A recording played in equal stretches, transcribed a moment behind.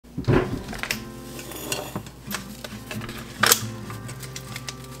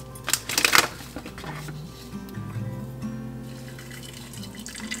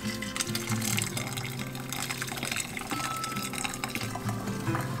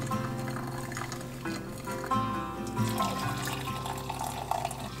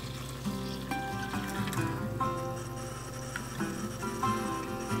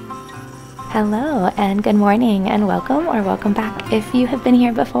Hello and good morning and welcome or welcome back. If you have been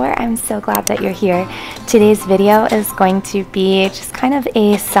here before, I'm so glad that you're here. Today's video is going to be just kind of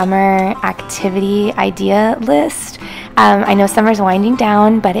a summer activity idea list. I know summer's winding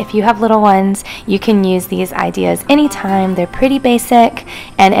down, but if you have little ones, you can use these ideas anytime. They're pretty basic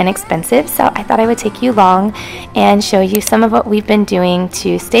and inexpensive, so I thought I would take you along and show you some of what we've been doing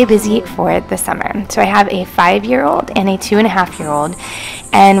to stay busy for the summer. So I have a 5-year-old and a 2.5-year-old,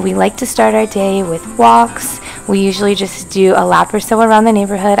 and we like to start our day with walks. We usually just do a lap or so around the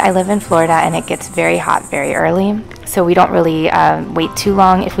neighborhood. I live in Florida and it gets very hot very early, so we don't really wait too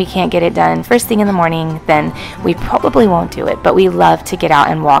long. If we can't get it done first thing in the morning, then we probably won't do it, but we love to get out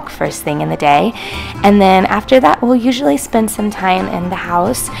and walk first thing in the day. And then after that, we'll usually spend some time in the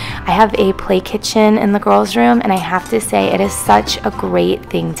house. I have a play kitchen in the girls' room, and I have to say it is such a great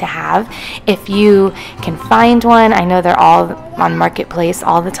thing to have. If you can find one, I know they're all on Marketplace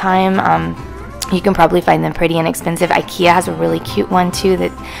all the time. You can probably find them pretty inexpensive. IKEA has a really cute one too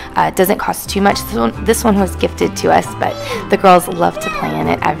that doesn't cost too much. This one was gifted to us, but the girls love to play in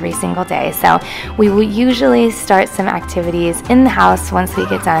it every single day. So we will usually start some activities in the house once we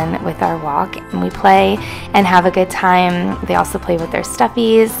get done with our walk, and we play and have a good time. They also play with their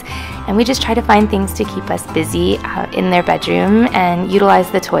stuffies, and we just try to find things to keep us busy in their bedroom and utilize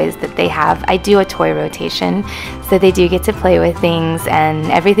the toys that they have. I do a toy rotation, so they do get to play with things,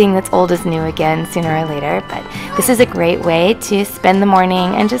 and everything that's old is new again sooner or later. But this is a great way to spend the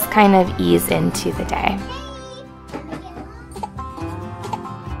morning and just kind of ease into the day.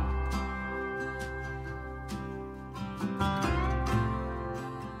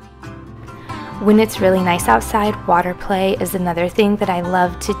 When it's really nice outside, water play is another thing that I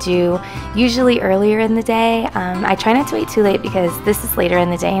love to do, usually earlier in the day. I try not to wait too late because this is later in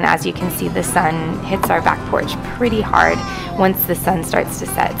the day, and as you can see, the sun hits our back porch pretty hard once the sun starts to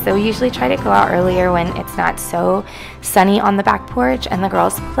set. So we usually try to go out earlier when it's not so sunny on the back porch, and the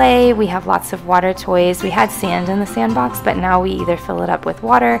girls play. We have lots of water toys. We had sand in the sandbox, but now we either fill it up with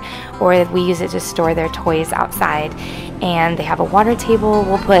water or we use it to store their toys outside. And they have a water table.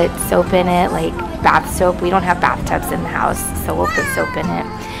 We'll put soap in it, like bath soap. We don't have bathtubs in the house, so we'll put soap in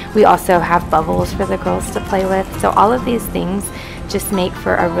it. We also have bubbles for the girls to play with. So all of these things just make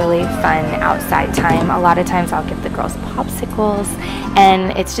for a really fun outside time. A lot of times I'll give the girls popsicles,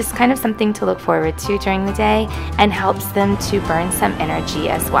 and it's just kind of something to look forward to during the day and helps them to burn some energy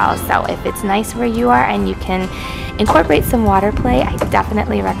as well. So if it's nice where you are and you can incorporate some water play, I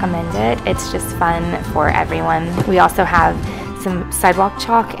definitely recommend it. It's just fun for everyone. We also have some sidewalk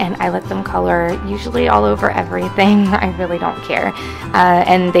chalk, and I let them color usually all over everything. I really don't care,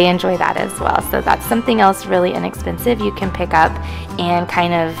 and they enjoy that as well. So that's something else really inexpensive you can pick up and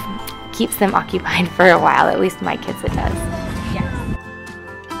kind of keeps them occupied for a while. At least my kids, it does.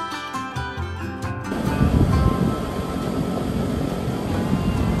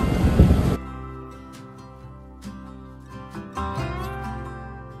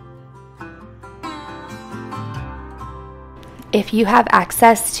 If you have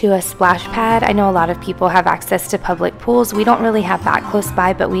access to a splash pad, I know a lot of people have access to public pools. We don't really have that close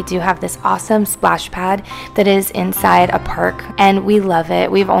by, but we do have this awesome splash pad that is inside a park, and we love it.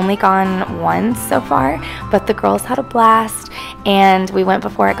 We've only gone once so far, but the girls had a blast, and we went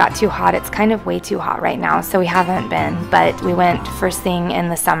before it got too hot. It's kind of way too hot right now, so we haven't been, but we went first thing in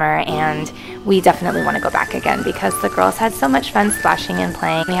the summer, and we definitely want to go back again because the girls had so much fun splashing and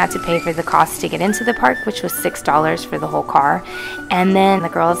playing. We had to pay for the cost to get into the park, which was $6 for the whole car. And then the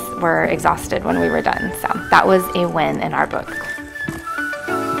girls were exhausted when we were done, so that was a win in our book.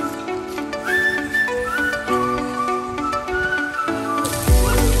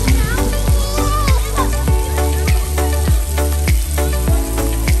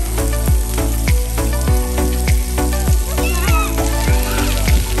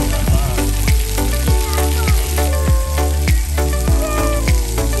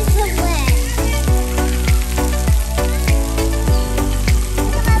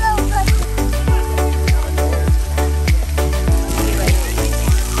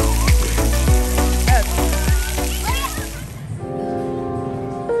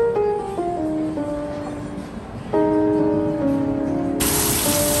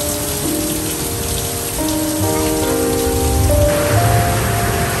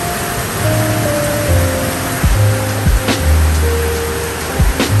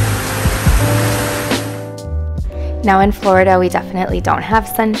 Now in Florida, we definitely don't have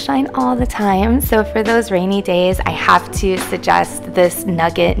sunshine all the time, so for those rainy days, I have to suggest this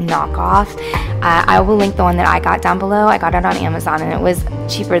nugget knockoff. I will link the one that I got down below. I got it on Amazon and it was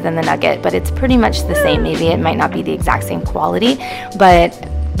cheaper than the nugget, but it's pretty much the same. Maybe it might not be the exact same quality, but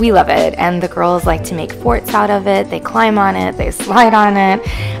We love it, and the girls like to make forts out of it. They climb on it, they slide on it.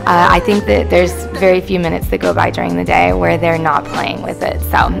 I think that there's very few minutes that go by during the day where they're not playing with it.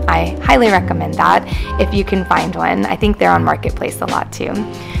 So I highly recommend that if you can find one. I think they're on Marketplace a lot too.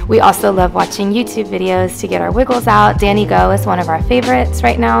 We also love watching YouTube videos to get our wiggles out. Danny Go is one of our favorites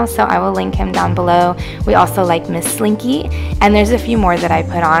right now, so I will link him down below. We also like Miss Slinky, and there's a few more that I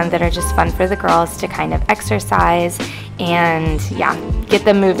put on that are just fun for the girls to kind of exercise and yeah, get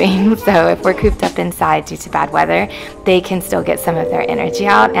them moving. So if we're cooped up inside due to bad weather, they can still get some of their energy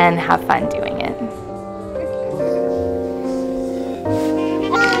out and have fun doing it.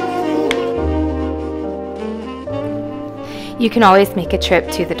 You can always make a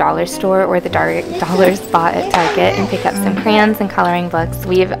trip to the dollar store or the dollar spot at Target and pick up some crayons and coloring books.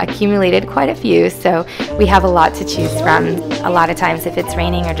 We've accumulated quite a few, so we have a lot to choose from. A lot of times if it's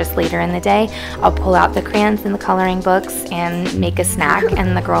raining or just later in the day, I'll pull out the crayons and the coloring books and make a snack,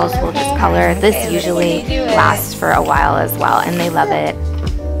 and the girls will just color. This usually lasts for a while as well, and they love it.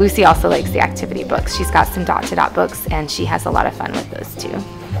 Lucy also likes the activity books. She's got some dot-to-dot books, and she has a lot of fun with those too.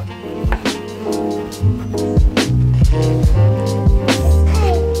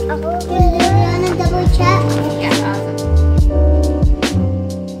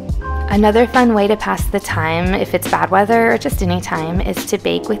 Another fun way to pass the time, if it's bad weather or just any time, is to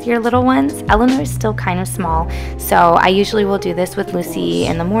bake with your little ones. Eleanor's still kind of small, so I usually will do this with Lucy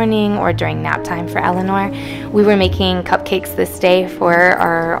in the morning or during nap time for Eleanor. We were making cupcakes this day for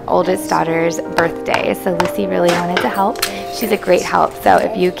our oldest daughter's birthday, so Lucy really wanted to help. She's a great help, so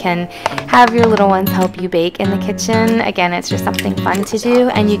if you can have your little ones help you bake in the kitchen, again, it's just something fun to do,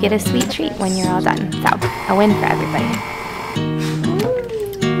 and you get a sweet treat when you're all done. So, a win for everybody.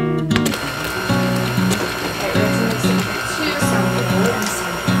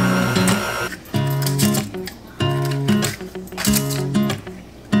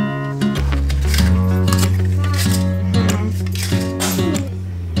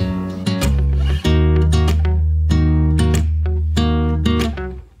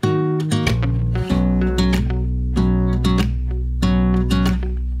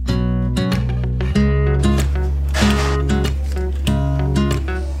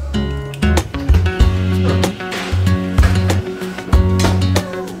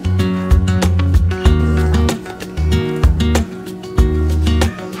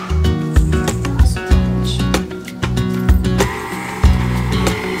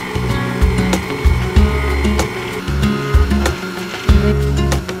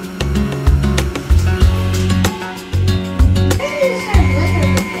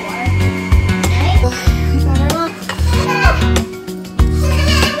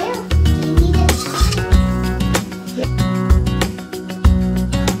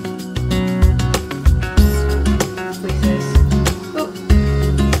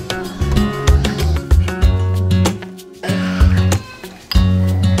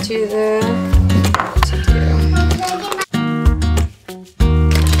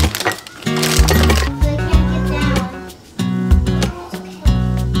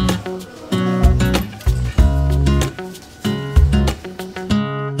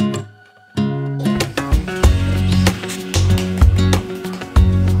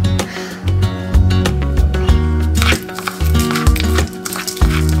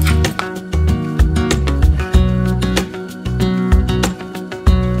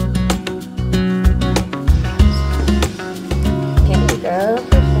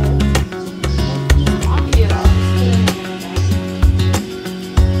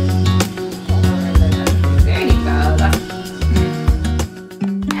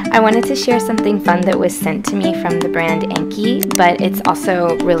 I wanted to share something fun that was sent to me from the brand ANNKIE, but it's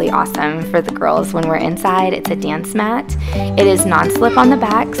also really awesome for the girls when we're inside. It's a dance mat. It is non-slip on the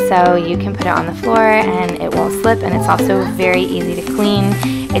back, so you can put it on the floor and it won't slip, and it's also very easy to clean.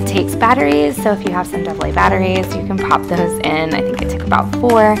 It takes batteries, so if you have some AA batteries, you can pop those in. I think it took about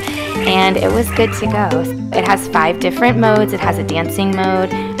 4, and it was good to go. It has 5 different modes. It has a dancing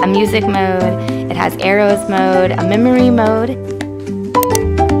mode, a music mode, it has arrows mode, a memory mode.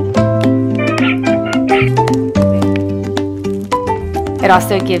 It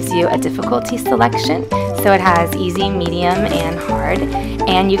also gives you a difficulty selection, so it has easy, medium, and hard.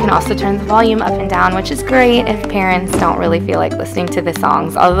 And you can also turn the volume up and down, which is great if parents don't really feel like listening to the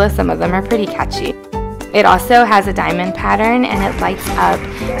songs, although some of them are pretty catchy. It also has a diamond pattern and it lights up,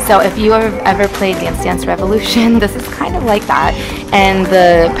 so if you have ever played Dance Dance Revolution, this is kind of like that, and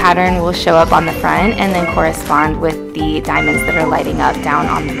the pattern will show up on the front and then correspond with the diamonds that are lighting up down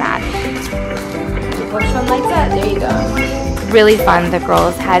on the mat. Which one lights up? There you go. Really fun. The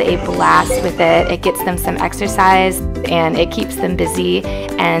girls had a blast with it. It gets them some exercise. and it keeps them busy,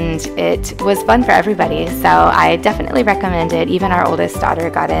 and it was fun for everybody. So I definitely recommend it. Even our oldest daughter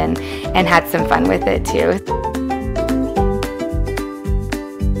got in and had some fun with it too.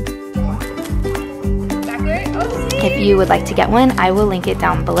 If you would like to get one, I will link it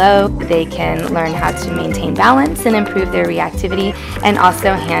down below. They can learn how to maintain balance and improve their reactivity, and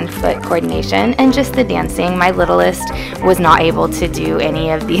also hand-foot coordination and just the dancing. My littlest was not able to do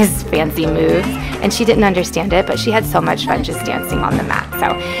any of these fancy moves, and she didn't understand it, but she had so much fun just dancing on the mat.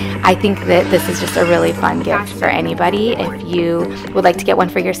 So I think that this is just a really fun gift for anybody. If you would like to get one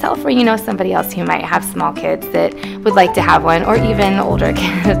for yourself, or you know somebody else who might have small kids that would like to have one, or even older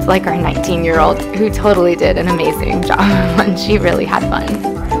kids like our 19-year-old who totally did an amazing job and she really had fun.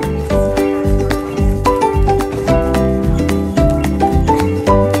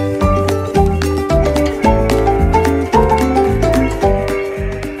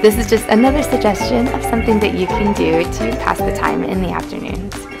 This is just another suggestion of something that you can do to pass the time in the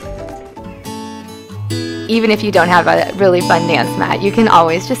afternoons. Even if you don't have a really fun dance mat, you can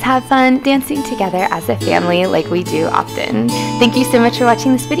always just have fun dancing together as a family like we do often. Thank you so much for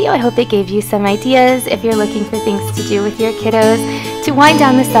watching this video. I hope it gave you some ideas if you're looking for things to do with your kiddos to wind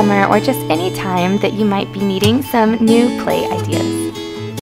down the summer, or just any time that you might be needing some new play ideas.